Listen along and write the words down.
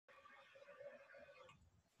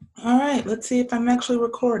All right, let's see if I'm actually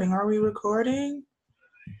recording. Are we recording?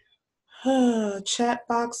 Chat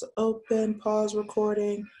box open, pause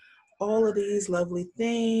recording, all of these lovely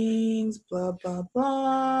things, blah, blah,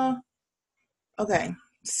 blah. Okay,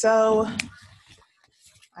 so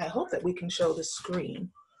I hope that we can show the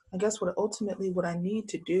screen. I guess what I need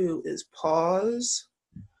to do is pause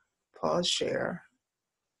share.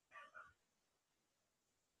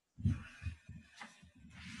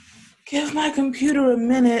 Give my computer a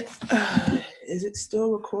minute. Is it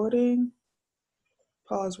still recording?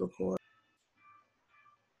 Pause record.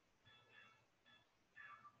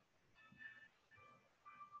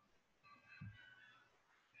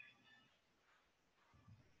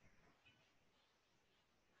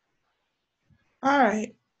 All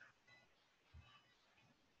right.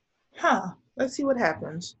 Let's see what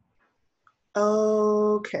happens.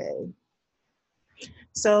 Okay.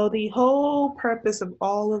 So the whole purpose of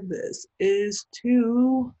all of this is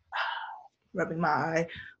to, rubbing my eye,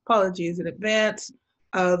 apologies in advance.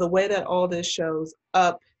 The way that all this shows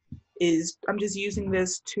up is I'm just using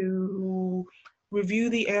this to review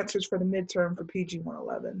the answers for the midterm for PG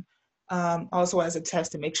 111. Also as a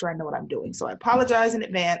test to make sure I know what I'm doing. So I apologize in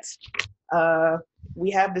advance.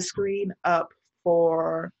 We have the screen up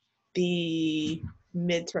for the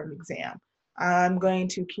midterm exam. I'm going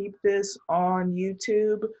to keep this on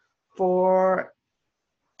YouTube for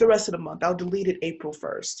the rest of the month. I'll delete it April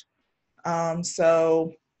 1st.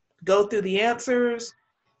 So go through the answers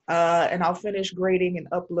and I'll finish grading and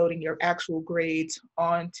uploading your actual grades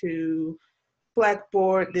onto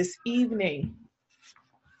Blackboard this evening.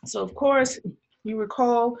 So of course, you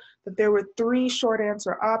recall that there were 3 short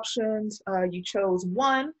answer options. You chose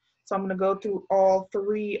one. So I'm going to go through all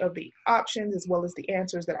 3 of the options as well as the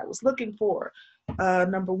answers that I was looking for.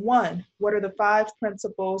 Number 1, what are the 5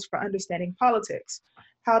 principles for understanding politics?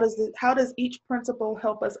 How does each principle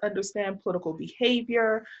help us understand political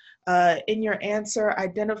behavior? In your answer,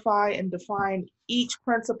 identify and define each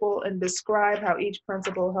principle and describe how each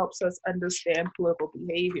principle helps us understand political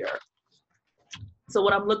behavior. So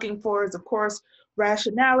what I'm looking for is, of course,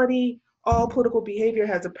 rationality. All political behavior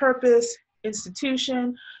has a purpose.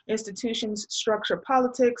 Institutions structure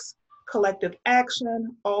politics. Collective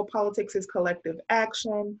action. All politics is collective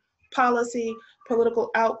action. Policy. Political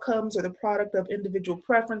outcomes are the product of individual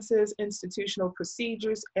preferences, institutional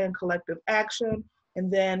procedures, and collective action.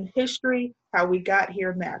 And then history, how we got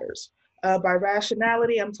here matters. By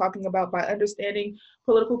rationality, I'm talking about by understanding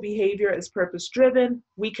political behavior is purpose-driven.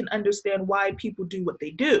 We can understand why people do what they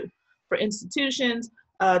do. For institutions,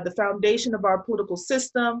 the foundation of our political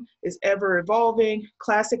system is ever evolving.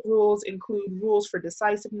 Classic rules include rules for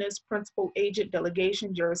decisiveness, principal agent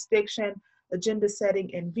delegation, jurisdiction, agenda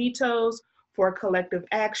setting, and vetoes. For collective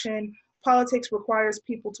action, politics requires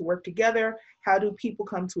people to work together. How do people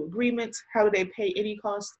come to agreements? How do they pay any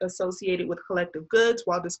costs associated with collective goods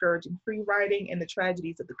while discouraging free riding and the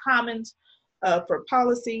tragedies of the commons? For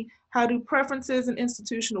policy, how do preferences and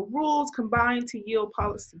institutional rules combine to yield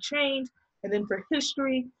policy change? And then for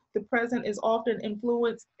history, the present is often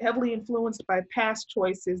heavily influenced by past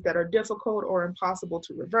choices that are difficult or impossible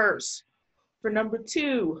to reverse. For number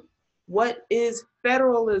 2, what is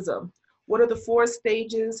federalism? What are the 4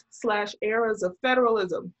 stages / eras of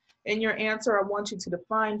federalism? In your answer, I want you to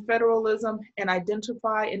define federalism and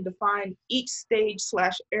identify and define each stage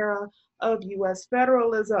 / era of U.S.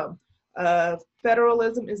 federalism.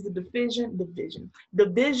 Federalism is the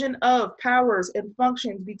division of powers and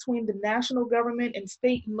functions between the national government and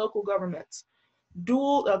state and local governments. And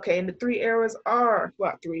the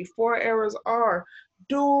 4 eras are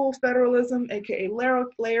dual federalism, aka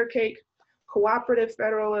layer cake, cooperative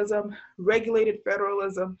federalism, regulated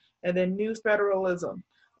federalism, and then new federalism.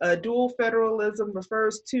 Dual federalism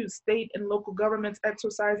refers to state and local governments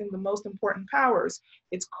exercising the most important powers.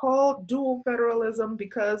 It's called dual federalism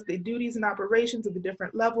because the duties and operations of the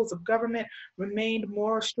different levels of government remained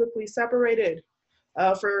more strictly separated.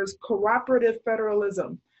 For cooperative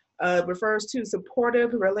federalism, refers to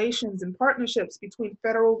supportive relations and partnerships between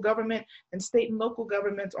federal government and state and local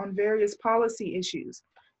governments on various policy issues.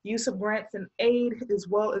 Use of grants and aid as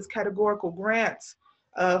well as categorical grants.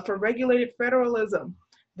 For regulated federalism,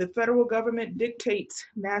 the federal government dictates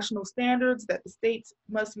national standards that the states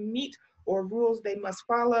must meet or rules they must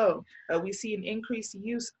follow. We see an increased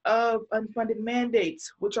use of unfunded mandates,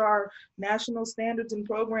 which are national standards and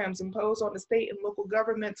programs imposed on the state and local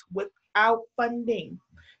governments without funding.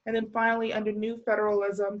 And then finally, under new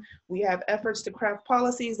federalism, we have efforts to craft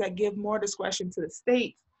policies that give more discretion to the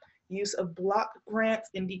states, use of block grants,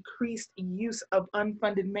 and decreased use of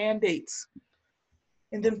unfunded mandates.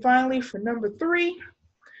 And then finally, for number 3,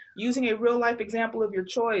 Using a real life example of your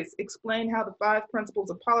choice, explain how the 5 principles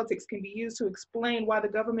of politics can be used to explain why the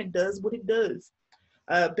government does what it does.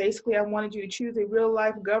 Basically, I wanted you to choose a real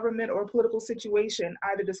life government or political situation,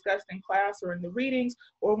 either discussed in class or in the readings,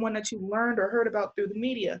 or one that you learned or heard about through the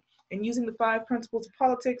media. And using the 5 principles of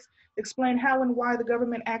politics, explain how and why the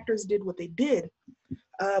government actors did what they did.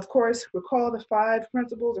 Of course, recall the 5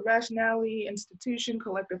 principles of rationality, institution,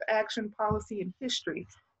 collective action, policy, and history.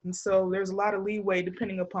 And so there's a lot of leeway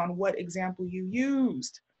depending upon what example you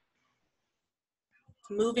used.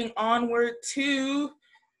 Moving onward to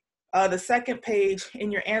the second page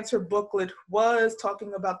in your answer booklet was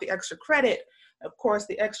talking about the extra credit. Of course,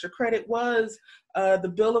 the extra credit was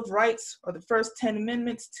the Bill of Rights, or the first 10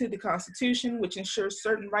 amendments to the Constitution, which ensures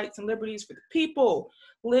certain rights and liberties for the people.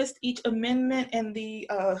 List each amendment and the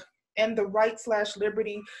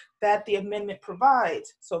right/liberty that the amendment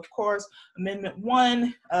provides. So, of course, Amendment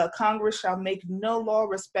 1, Congress shall make no law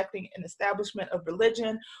respecting an establishment of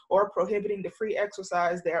religion or prohibiting the free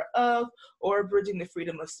exercise thereof, or abridging the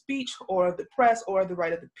freedom of speech or of the press or the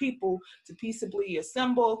right of the people to peaceably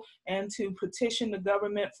assemble and to petition the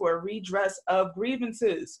government for a redress of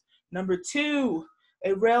grievances. Number 2,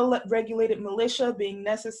 a regulated militia being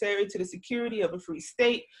necessary to the security of a free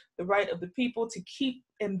state, the right of the people to keep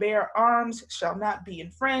and bear arms shall not be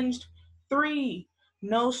infringed. 3,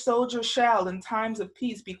 no soldier shall in times of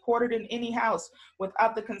peace be quartered in any house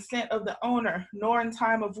without the consent of the owner, nor in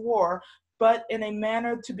time of war, but in a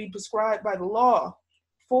manner to be prescribed by the law.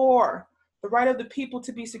 4, the right of the people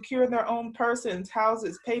to be secure in their own persons,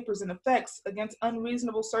 houses, papers, and effects against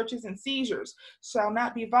unreasonable searches and seizures shall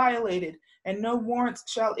not be violated, and no warrants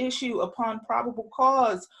shall issue upon probable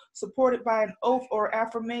cause supported by an oath or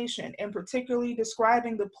affirmation, and particularly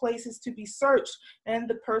describing the places to be searched and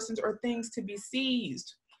the persons or things to be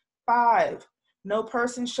seized. 5, no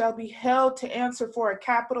person shall be held to answer for a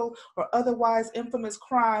capital or otherwise infamous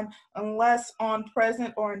crime unless on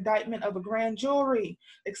present or indictment of a grand jury,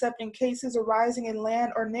 except in cases arising in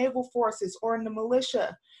land or naval forces or in the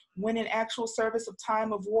militia, when in actual service of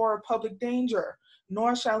time of war or public danger.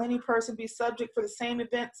 Nor shall any person be subject for the same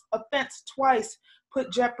offense twice, put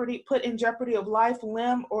in jeopardy of life,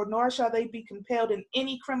 limb, or nor shall they be compelled in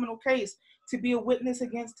any criminal case to be a witness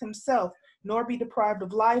against himself, nor be deprived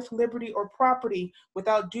of life, liberty, or property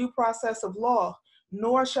without due process of law,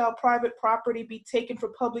 nor shall private property be taken for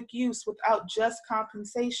public use without just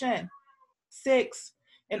compensation. 6,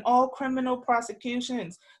 in all criminal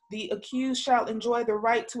prosecutions, the accused shall enjoy the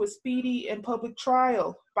right to a speedy and public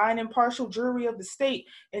trial by an impartial jury of the state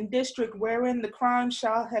and district wherein the crime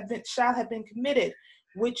shall have been committed,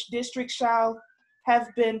 which district shall have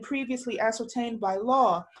been previously ascertained by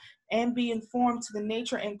law, and be informed to the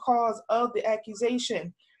nature and cause of the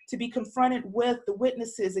accusation, to be confronted with the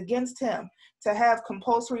witnesses against him, to have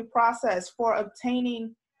compulsory process for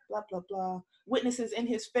obtaining blah, blah, blah, witnesses in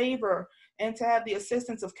his favor, and to have the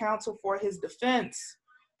assistance of counsel for his defense.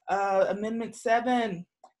 Amendment 7,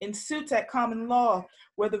 in suits at common law,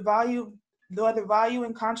 where the value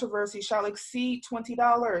in controversy shall exceed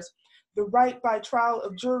 $20, the right by trial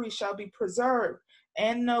of jury shall be preserved,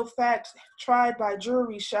 and no fact tried by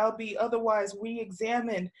jury shall be otherwise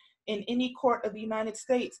re-examined in any court of the United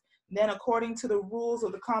States than according to the rules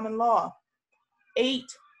of the common law. 8,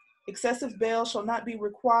 excessive bail shall not be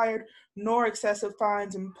required, nor excessive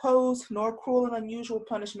fines imposed, nor cruel and unusual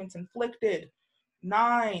punishments inflicted.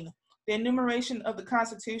 9, the enumeration of the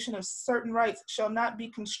Constitution of certain rights shall not be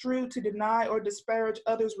construed to deny or disparage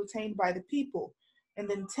others retained by the people. And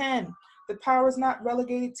then 10, the powers not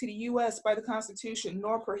relegated to the U.S. by the Constitution,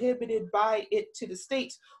 nor prohibited by it to the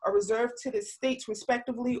states, are reserved to the states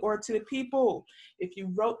respectively or to the people. If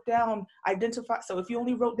you wrote down, if you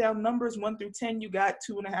only wrote down numbers 1 through 10, you got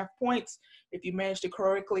 2.5 points. If you managed to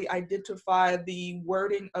correctly identify the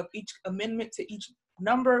wording of each amendment to each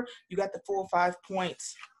number, you got the full 5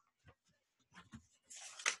 points.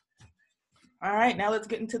 All right, now let's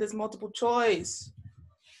get into this multiple choice.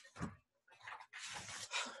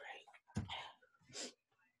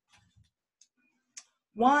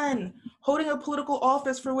 1, holding a political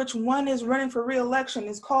office for which one is running for re-election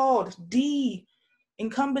is called D,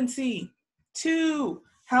 incumbency. 2,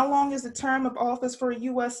 how long is the term of office for a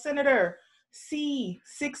U.S. Senator? C,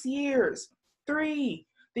 6 years. 3,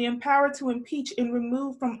 the empower to impeach and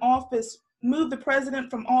remove the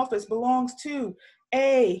president from office belongs to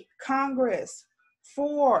A, Congress.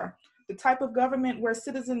 4, the type of government where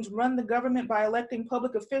citizens run the government by electing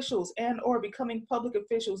public officials and or becoming public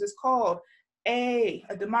officials is called A,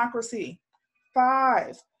 a democracy.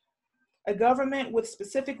 5, a government with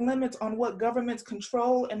specific limits on what governments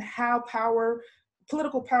control and how power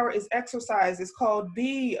political power is exercised is called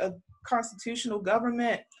B, a constitutional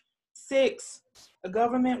government. 6, a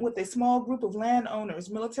government with a small group of landowners,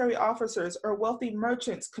 military officers, or wealthy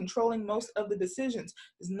merchants controlling most of the decisions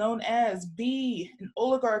is known as B, an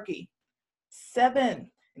oligarchy. 7,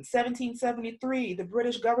 in 1773, the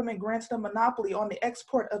British government granted a monopoly on the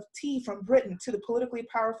export of tea from Britain to the politically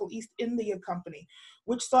powerful East India Company,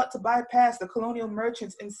 which sought to bypass the colonial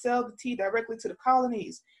merchants and sell the tea directly to the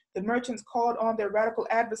colonies. The merchants called on their radical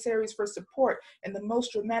adversaries for support, and the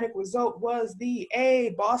most dramatic result was the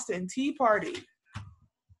Boston Tea Party.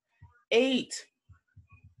 8,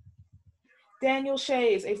 Daniel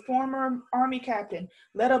Shays, a former army captain,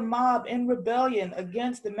 led a mob in rebellion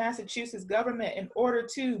against the Massachusetts government in order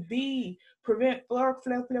to B, prevent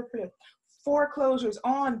foreclosures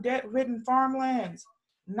on debt-ridden farmlands.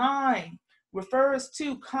 9, refers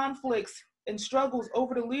to conflicts and struggles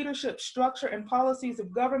over the leadership, structure, and policies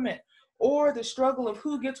of government, or the struggle of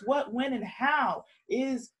who gets what, when, and how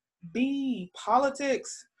is B,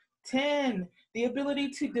 politics. 10, the ability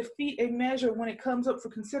to defeat a measure when it comes up for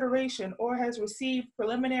consideration or has received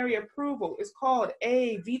preliminary approval is called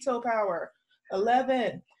A, veto power.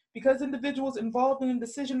 11, because individuals involved in the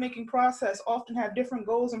decision-making process often have different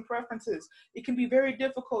goals and preferences, it can be very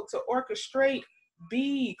difficult to orchestrate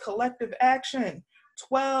B, collective action.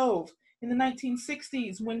 12, in the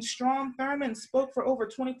 1960s, when Strom Thurmond spoke for over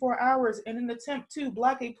 24 hours in an attempt to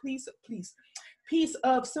block a piece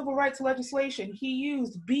of civil rights legislation, he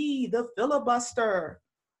used B, the filibuster.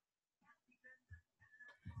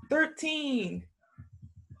 13,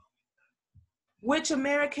 which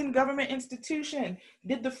American government institution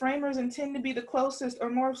did the framers intend to be the closest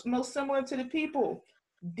or most similar to the people?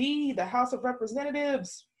 D, the House of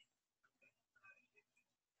Representatives.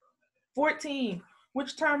 14,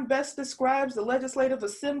 which term best describes the legislative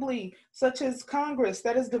assembly, such as Congress,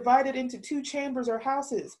 that is divided into 2 chambers or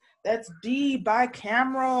houses? That's D,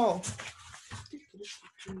 bicameral.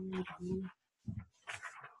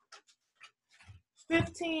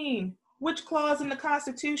 15, which clause in the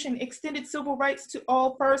Constitution extended civil rights to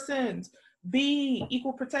all persons? B,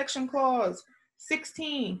 Equal Protection Clause.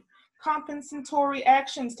 16, compensatory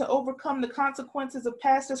actions to overcome the consequences of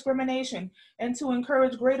past discrimination and to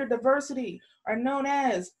encourage greater diversity are known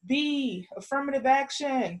as B, affirmative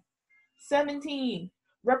action. 17,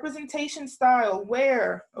 representation style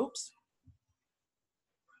where, oopsies,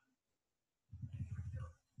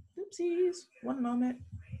 one moment.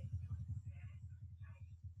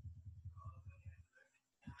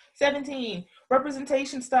 17,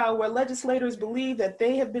 representation style where legislators believe that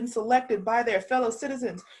they have been selected by their fellow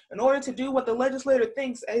citizens in order to do what the legislator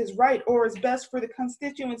thinks is right or is best for the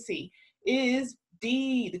constituency is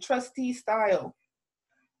D, the trustee style.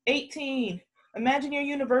 18, imagine your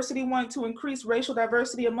university wanting to increase racial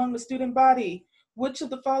diversity among the student body. Which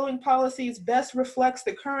of the following policies best reflects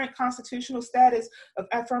the current constitutional status of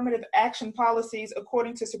affirmative action policies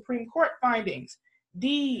according to Supreme Court findings?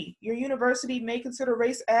 D, your university may consider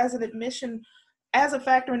race as a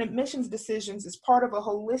factor in admissions decisions as part of a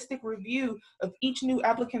holistic review of each new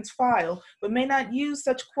applicant's file, but may not use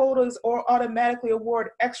such quotas or automatically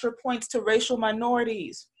award extra points to racial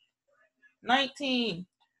minorities. 19,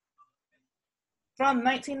 from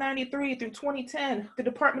 1993 through 2010, the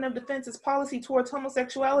Department of Defense's policy towards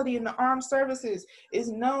homosexuality in the armed services is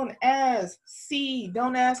known as C,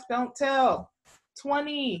 don't ask, don't tell.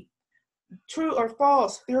 20, true or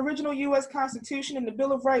false, the original U.S. Constitution and the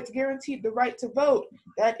Bill of Rights guaranteed the right to vote.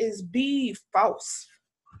 That is B, false.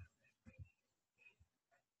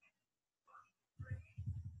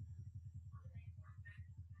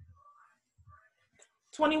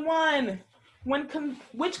 21,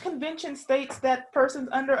 which convention states that persons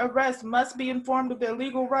under arrest must be informed of their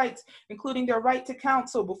legal rights, including their right to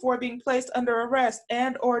counsel before being placed under arrest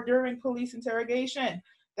and or during police interrogation?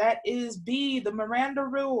 That is B, the Miranda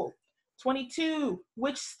Rule. 22,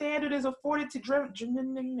 which standard is afforded to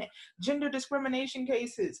gender discrimination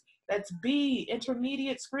cases? That's B,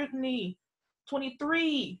 intermediate scrutiny.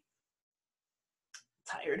 23,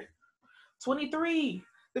 23,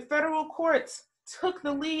 the federal courts took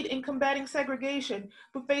the lead in combating segregation,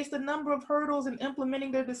 but faced a number of hurdles in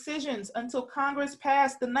implementing their decisions until Congress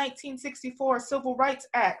passed the 1964 Civil Rights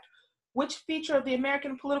Act. Which feature of the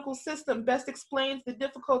American political system best explains the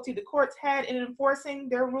difficulty the courts had in enforcing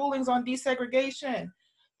their rulings on desegregation?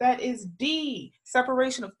 That is D,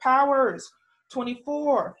 separation of powers.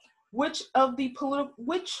 24, which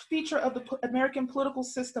feature of the American political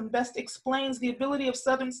system best explains the ability of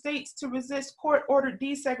Southern states to resist court-ordered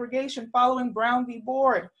desegregation following Brown v.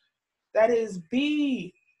 Board? That is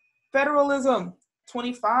B, federalism.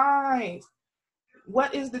 25,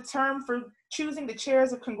 what is the term for choosing the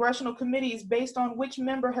chairs of congressional committees based on which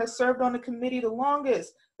member has served on the committee the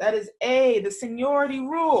longest. That is A, the seniority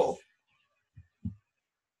rule.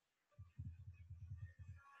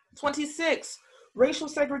 26, racial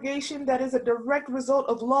segregation that is a direct result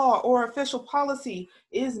of law or official policy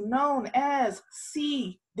is known as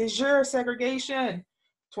C, de jure segregation.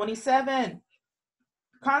 27,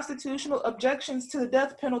 constitutional objections to the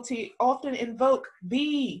death penalty often invoke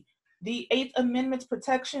B, the Eighth Amendment's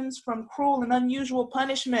protections from cruel and unusual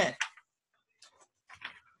punishment.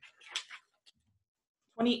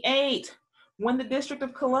 28, when the District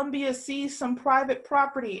of Columbia seized some private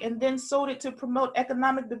property and then sold it to promote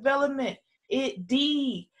economic development, it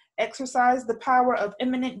D, exercised the power of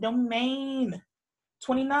eminent domain.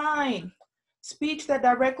 29, speech that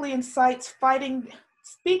directly incites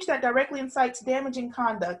damaging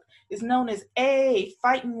conduct is known as A,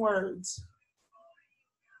 fighting words.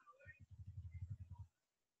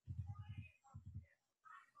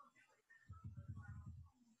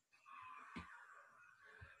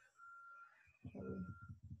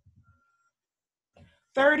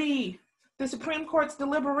 '30, the Supreme Court's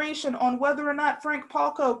deliberation on whether or not Frank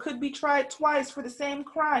Palco could be tried twice for the same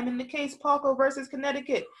crime in the case Palco versus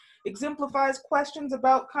Connecticut exemplifies questions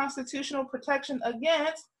about constitutional protection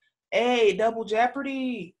against A, double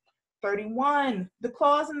jeopardy. 31, the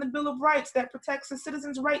clause in the Bill of Rights that protects a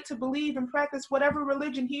citizen's right to believe and practice whatever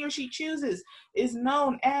religion he or she chooses is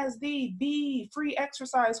known as the B, free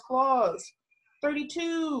exercise clause.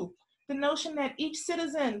 32, the notion that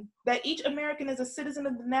each American is a citizen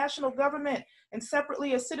of the national government and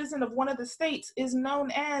separately a citizen of one of the states is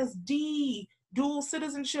known as D, dual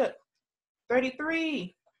citizenship.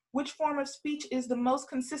 33, which form of speech is the most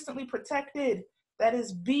consistently protected? That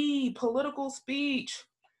is B, political speech.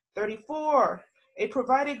 34, a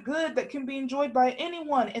provided good that can be enjoyed by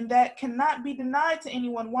anyone and that cannot be denied to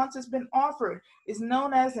anyone once it's been offered is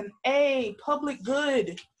known as an A, public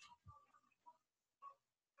good.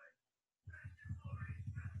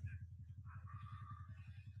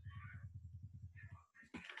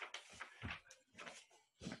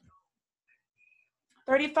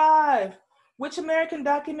 '35, which American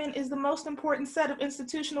document is the most important set of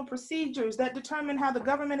institutional procedures that determine how the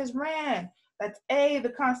government is ran? That's A, the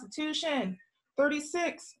Constitution.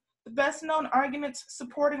 36, the best known arguments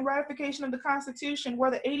supporting ratification of the Constitution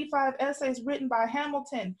were the 85 essays written by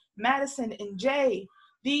Hamilton, Madison, and Jay.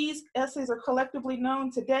 These essays are collectively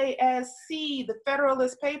known today as C, the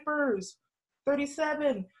Federalist Papers.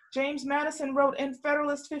 37, James Madison wrote in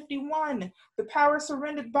Federalist 51, the power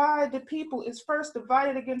surrendered by the people is first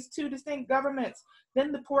divided against two distinct governments.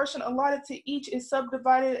 Then the portion allotted to each is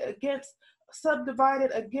subdivided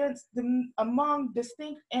among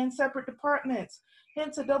distinct and separate departments.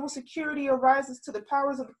 Hence, a double security arises to the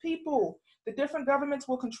powers of the people. The different governments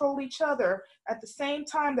will control each other at the same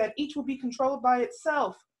time that each will be controlled by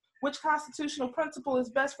itself. Which constitutional principle is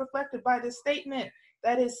best reflected by this statement?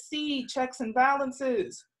 That is C, checks and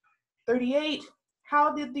balances. 38,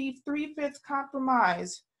 how did the 3/5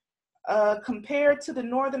 compromise compare to the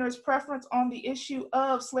Northerners' preference on the issue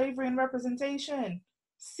of slavery and representation?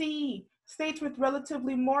 C, states with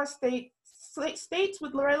relatively more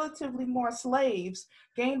slaves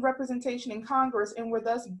gained representation in Congress and were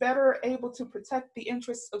thus better able to protect the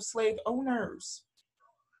interests of slave owners.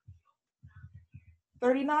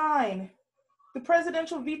 39, the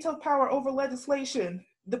presidential veto power over legislation,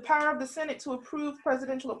 the power of the Senate to approve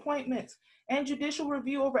presidential appointments, and judicial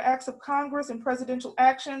review over acts of Congress and presidential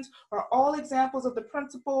actions are all examples of the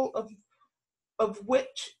principle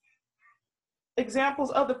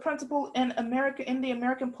in the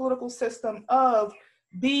American political system of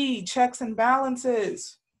B, checks and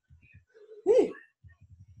balances.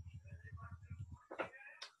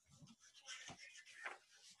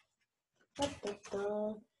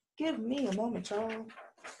 Give me a moment, y'all.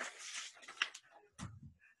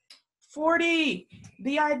 40,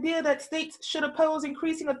 the idea that states should oppose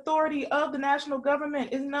increasing authority of the national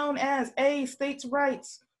government is known as A, states'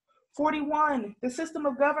 rights. 41, the system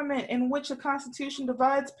of government in which the Constitution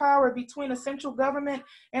divides power between a central government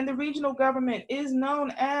and the regional government is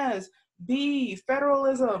known as B,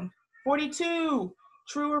 federalism. 42,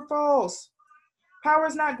 true or false?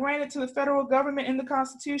 Powers not granted to the federal government in the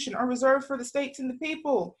Constitution are reserved for the states and the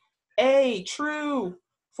people. A, true.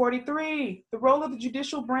 43, the role of the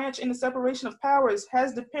judicial branch in the separation of powers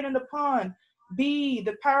has depended upon B,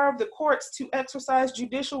 the power of the courts to exercise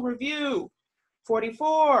judicial review.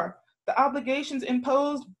 44, the obligations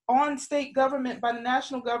imposed on state government by the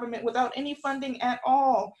national government without any funding at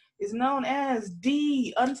all is known as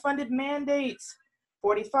D, unfunded mandates.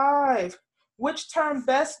 45, Which term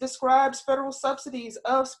best describes federal subsidies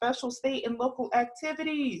of special state and local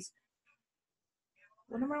activities?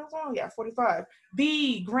 What number was on? Yeah, 45.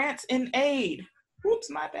 B, grants and aid. Oops,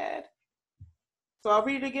 my bad. So I'll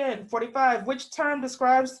read it again. 45. Which term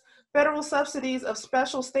describes federal subsidies of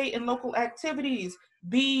special state and local activities?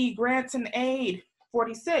 B, grants and aid.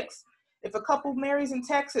 46. If a couple marries in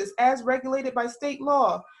Texas as regulated by state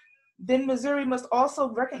law, then Missouri must also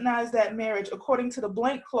recognize that marriage according to the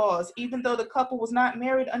blank clause, even though the couple was not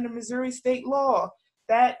married under Missouri state law.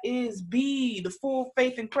 That is B, the full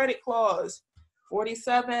faith and credit clause.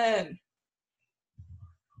 47.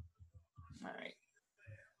 All right.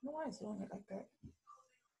 Why is it doing it like that?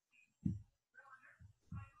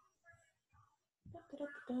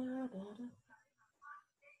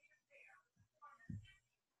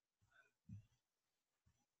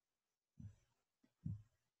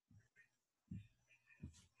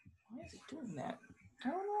 Why is it doing that? I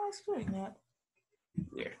don't know why it's doing that.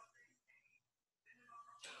 Weird.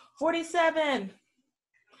 47.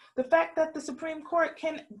 The fact that the Supreme Court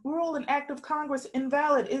can rule an act of Congress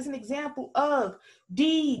invalid is an example of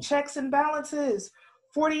D, checks and balances.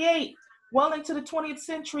 48. Well into the 20th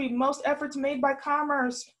century, most efforts made by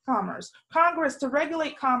Congress to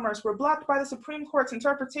regulate commerce were blocked by the Supreme Court's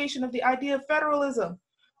interpretation of the idea of federalism,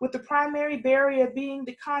 with the primary barrier being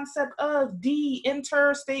the concept of D,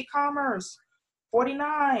 interstate commerce.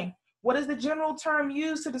 49. What is the general term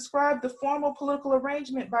used to describe the formal political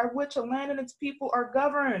arrangement by which a land and its people are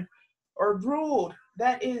governed or ruled?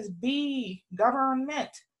 That is B, government.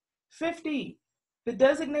 50. The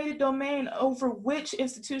designated domain over which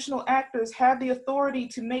institutional actors have the authority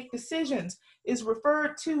to make decisions is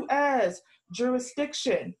referred to as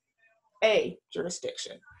jurisdiction. A,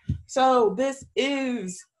 jurisdiction. So this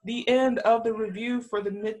is the end of the review for the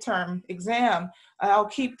midterm exam. I'll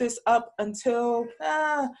keep this up until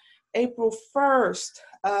April 1st.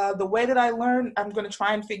 The way that I learn, I'm going to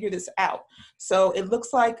try and figure this out. So it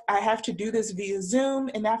looks like I have to do this via Zoom,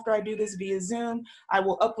 and after I do this via Zoom, I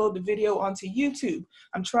will upload the video onto YouTube.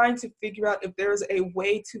 I'm trying to figure out if there's a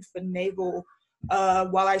way to finagle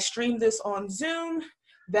while I stream this on Zoom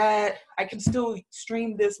that I can still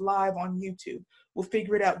stream this live on YouTube. We'll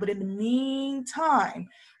figure it out. But in the meantime,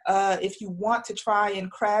 if you want to try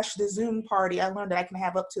and crash the Zoom party, I learned that I can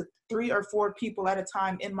have up to 3 or 4 people at a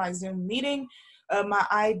time in my Zoom meeting. My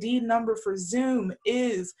ID number for Zoom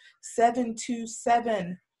is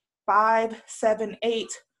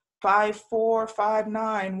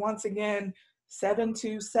 727-578-5459. Once again,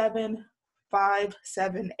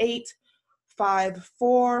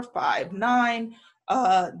 727-578-5459.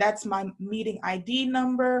 That's my meeting ID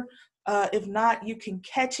number. If not, you can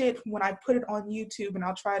catch it when I put it on YouTube, and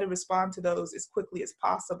I'll try to respond to those as quickly as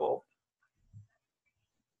possible.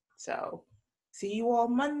 So, see you all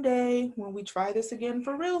Monday when we try this again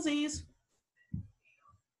for realsies.